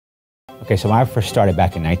Okay, so when I first started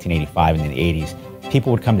back in 1985 and in the 80s,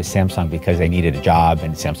 people would come to Samsung because they needed a job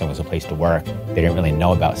and Samsung was a place to work. They didn't really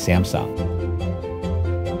know about Samsung.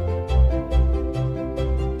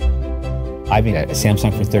 I've been at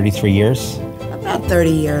Samsung for 33 years. About 30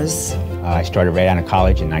 years. I started right out of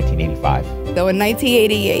college in 1985. Though in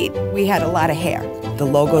 1988, we had a lot of hair. The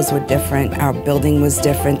logos were different, our building was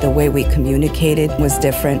different, the way we communicated was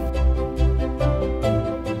different.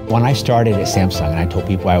 When I started at Samsung and I told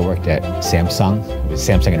people I worked at Samsung, it was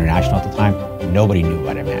Samsung International at the time, nobody knew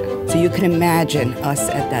what I meant. So you can imagine us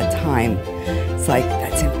at that time. It's like,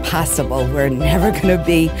 that's impossible. We're never gonna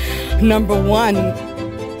be #1.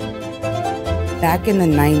 Back in the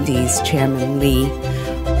 90s, Chairman Lee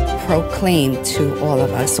proclaimed to all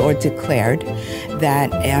of us, or declared, that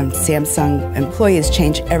Samsung employees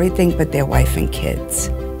change everything but their wife and kids.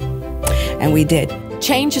 And we did.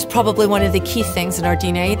 Change is probably one of the key things in our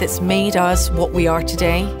DNA that's made us what we are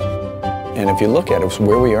today. And if you look at it,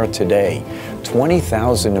 where we are today,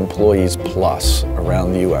 20,000 employees plus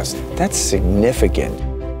around the U.S., that's significant.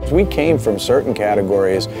 We came from certain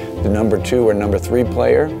categories, the #2 or #3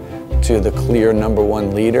 player, to the clear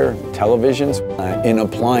 #1 leader, televisions, in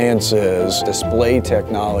appliances, display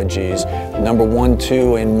technologies, #1,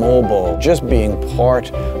 2 in mobile, just being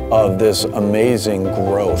part of this amazing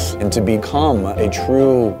growth. And to become a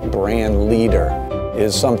true brand leader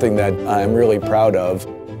is something that I'm really proud of.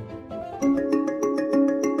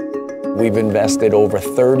 We've invested over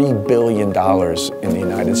 $30 billion in the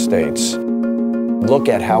United States. Look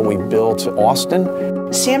at how we built Austin.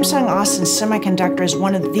 Samsung Austin Semiconductor is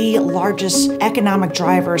one of the largest economic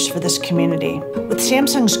drivers for this community. With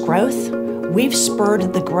Samsung's growth, we've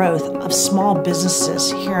spurred the growth of small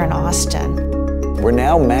businesses here in Austin. We're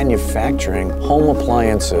now manufacturing home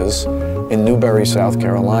appliances in Newberry, South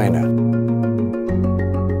Carolina.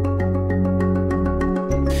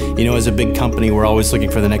 You know, as a big company, we're always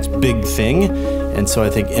looking for the next big thing. And so I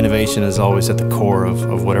think innovation is always at the core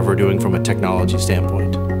of whatever we're doing from a technology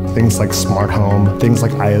standpoint. Things like smart home, things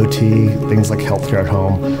like IoT, things like healthcare at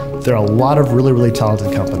home. There are a lot of really, really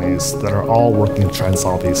talented companies that are all working to try and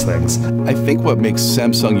solve these things. I think what makes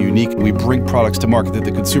Samsung unique, we bring products to market that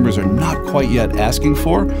the consumers are not quite yet asking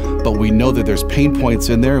for, but we know that there's pain points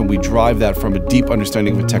in there, and we drive that from a deep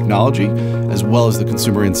understanding of a technology, as well as the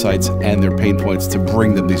consumer insights and their pain points to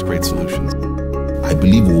bring them these great solutions. I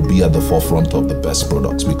believe we will be at the forefront of the best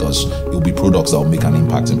products because it will be products that will make an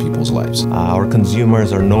impact in people's lives. Our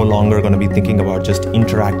consumers are no longer going to be thinking about just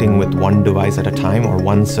interacting with one device at a time or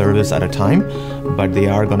one service at a time, but they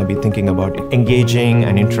are going to be thinking about engaging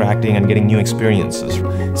and interacting and getting new experiences.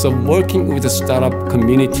 So working with the startup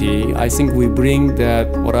community, I think we bring that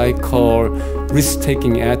what I call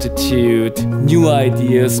risk-taking attitude, new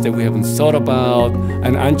ideas that we haven't thought about,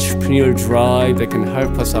 an entrepreneurial drive that can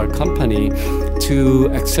help us, our company, to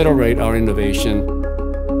accelerate our innovation.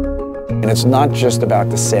 And it's not just about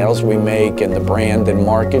the sales we make and the brand and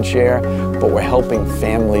market share, but we're helping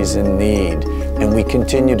families in need, and we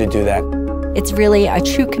continue to do that. It's really a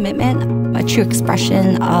true commitment, a true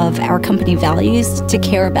expression of our company values to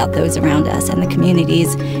care about those around us and the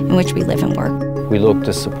communities in which we live and work. We look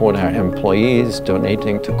to support our employees,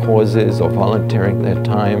 donating to causes or volunteering their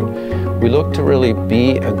time. We look to really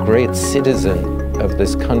be a great citizen of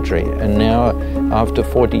this country. And now, after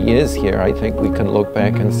 40 years here, I think we can look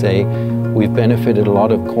back and say we've benefited a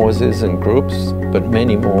lot of causes and groups, but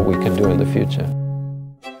many more we can do in the future.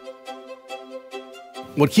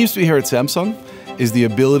 What keeps me here at Samsung is the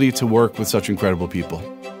ability to work with such incredible people.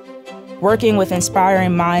 Working with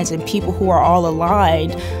inspiring minds and people who are all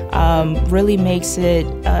aligned really makes it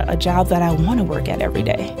a job that I want to work at every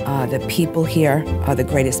day. The people here are the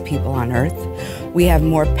greatest people on earth. We have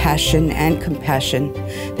more passion and compassion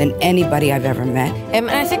than anybody I've ever met.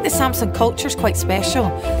 And I think the Samsung culture is quite special.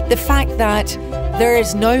 The fact that there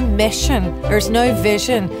is no mission, there's no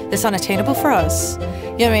vision that's unattainable for us.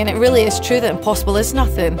 You know what I mean? It really is true that impossible is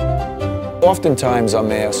nothing. Oftentimes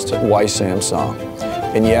I'm asked, why Samsung?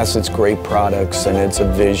 And yes, it's great products, and it's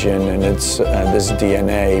a vision, and it's this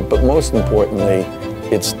DNA, but most importantly,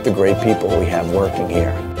 it's the great people we have working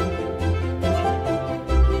here.